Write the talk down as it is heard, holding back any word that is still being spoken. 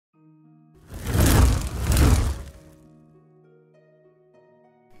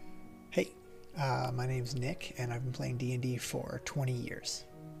My name's Nick, and I've been playing D&D for 20 years.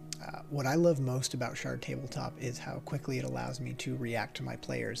 What I love most about Shard Tabletop is how quickly it allows me to react to my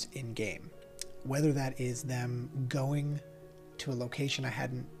players in-game. Whether that is them going to a location I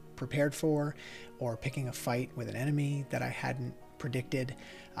hadn't prepared for, or picking a fight with an enemy that I hadn't predicted,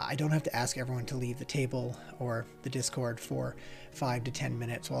 I don't have to ask everyone to leave the table or the Discord for 5 to 10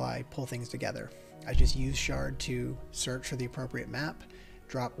 minutes while I pull things together. I just use Shard to search for the appropriate map,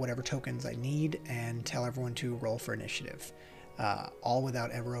 drop whatever tokens I need, and tell everyone to roll for initiative, all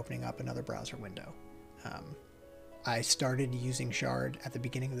without ever opening up another browser window. I started using Shard at the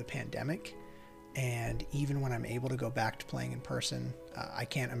beginning of the pandemic, and even when I'm able to go back to playing in person, I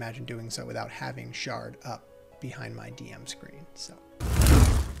can't imagine doing so without having Shard up behind my DM screen. So.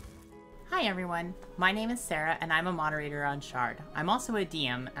 Hi everyone, my name is Sarah and I'm a moderator on Shard. I'm also a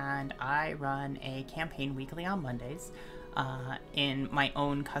DM and I run a campaign weekly on Mondays in my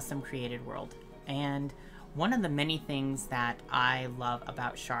own custom created world. And one of the many things that I love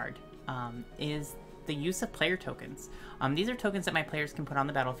about Shard is the use of player tokens. These are tokens that my players can put on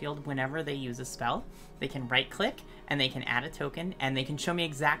the battlefield whenever they use a spell. They can right click and they can add a token and they can show me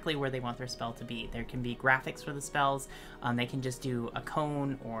exactly where they want their spell to be. There can be graphics for the spells. They can just do a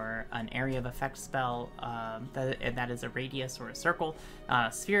cone or an area of effect spell that is a radius or a circle.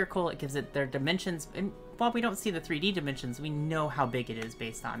 Spherical, it gives it their dimensions. And while we don't see the 3D dimensions, we know how big it is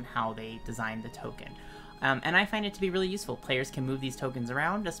based on how they designed the token. And I find it to be really useful. Players can move these tokens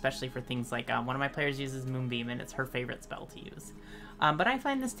around, especially for things like one of my players uses Moonbeam, and it's her favorite spell to use. But I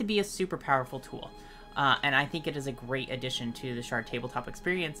find this to be a super powerful tool, and I think it is a great addition to the Shard Tabletop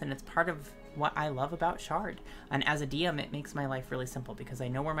experience, and it's part of what I love about Shard. And as a DM, it makes my life really simple, because I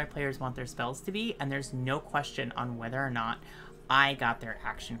know where my players want their spells to be, and there's no question on whether or not I got their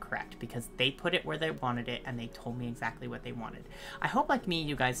action correct, because they put it where they wanted it and they told me exactly what they wanted. I hope, like me,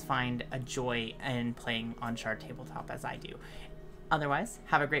 you guys find a joy in playing on Shard Tabletop as I do. Otherwise,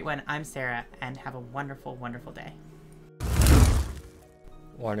 have a great one. I'm Sarah, and have a wonderful, wonderful day.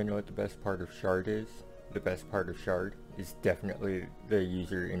 Want to know what the best part of Shard is? The best part of Shard is definitely the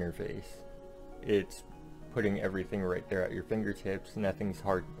user interface. It's putting everything right there at your fingertips. Nothing's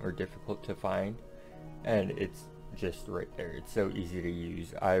hard or difficult to find, and it's just right there. It's so easy to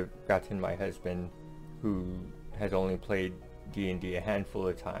use. I've gotten my husband, who has only played D&D a handful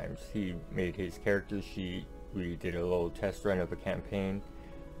of times, he made his character sheet, we did a little test run of a campaign.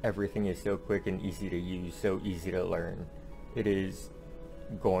 Everything is so quick and easy to use, so easy to learn. It is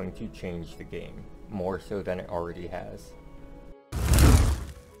going to change the game, more so than it already has.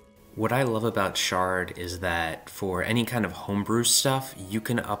 What I love about Shard is that for any kind of homebrew stuff, you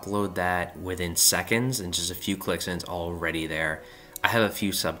can upload that within seconds and just a few clicks and it's already there. I have a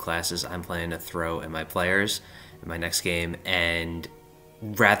few subclasses I'm planning to throw in my players in my next game, and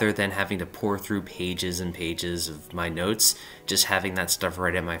rather than having to pour through pages and pages of my notes, just having that stuff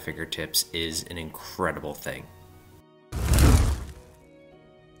right at my fingertips is an incredible thing.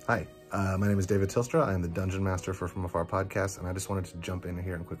 Hi, my name is David Tilstra. I am the Dungeon Master for From Afar podcast, and I just wanted to jump in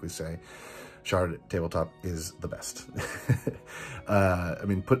here and quickly say Shard Tabletop is the best. I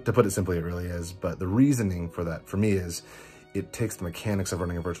mean, to put it simply, it really is, but the reasoning for that, for me, is it takes the mechanics of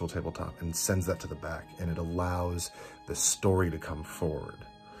running a virtual tabletop and sends that to the back, and it allows the story to come forward.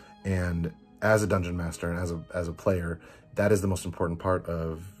 And as a Dungeon Master and as a player, that is the most important part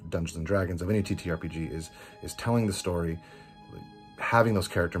of Dungeons and Dragons, of any TTRPG, is telling the story, having those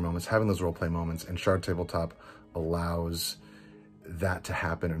character moments, having those roleplay moments, and Shard Tabletop allows that to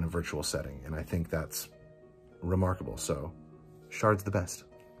happen in a virtual setting, and I think that's remarkable. So, Shard's the best.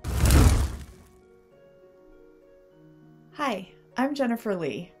 Hi, I'm Jennifer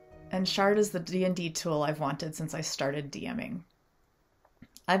Lee, and Shard is the D&D tool I've wanted since I started DMing.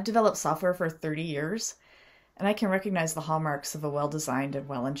 I've developed software for 30 years, and I can recognize the hallmarks of a well-designed and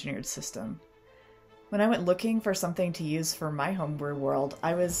well-engineered system. When I went looking for something to use for my homebrew world,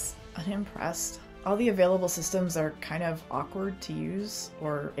 I was unimpressed. All the available systems are kind of awkward to use,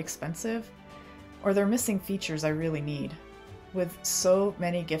 or expensive, or they're missing features I really need. With so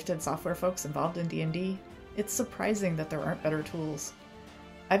many gifted software folks involved in D&D, it's surprising that there aren't better tools.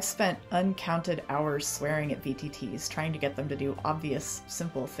 I've spent uncounted hours swearing at VTTs, trying to get them to do obvious,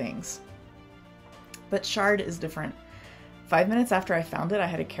 simple things. But Shard is different. 5 minutes after I found it, I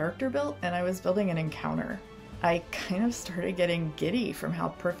had a character built, and I was building an encounter. I kind of started getting giddy from how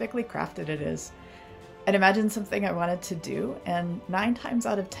perfectly crafted it is. I'd imagined something I wanted to do, and 9 times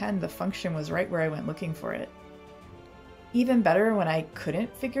out of 10, the function was right where I went looking for it. Even better, when I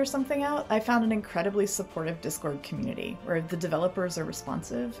couldn't figure something out, I found an incredibly supportive Discord community, where the developers are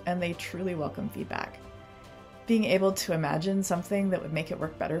responsive, and they truly welcome feedback. Being able to imagine something that would make it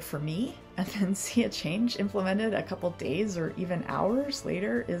work better for me and then see a change implemented a couple days or even hours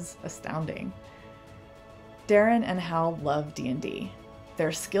later is astounding. Darren and Hal love D&D.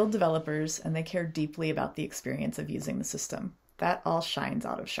 They're skilled developers and they care deeply about the experience of using the system. That all shines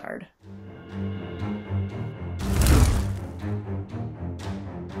out of Shard.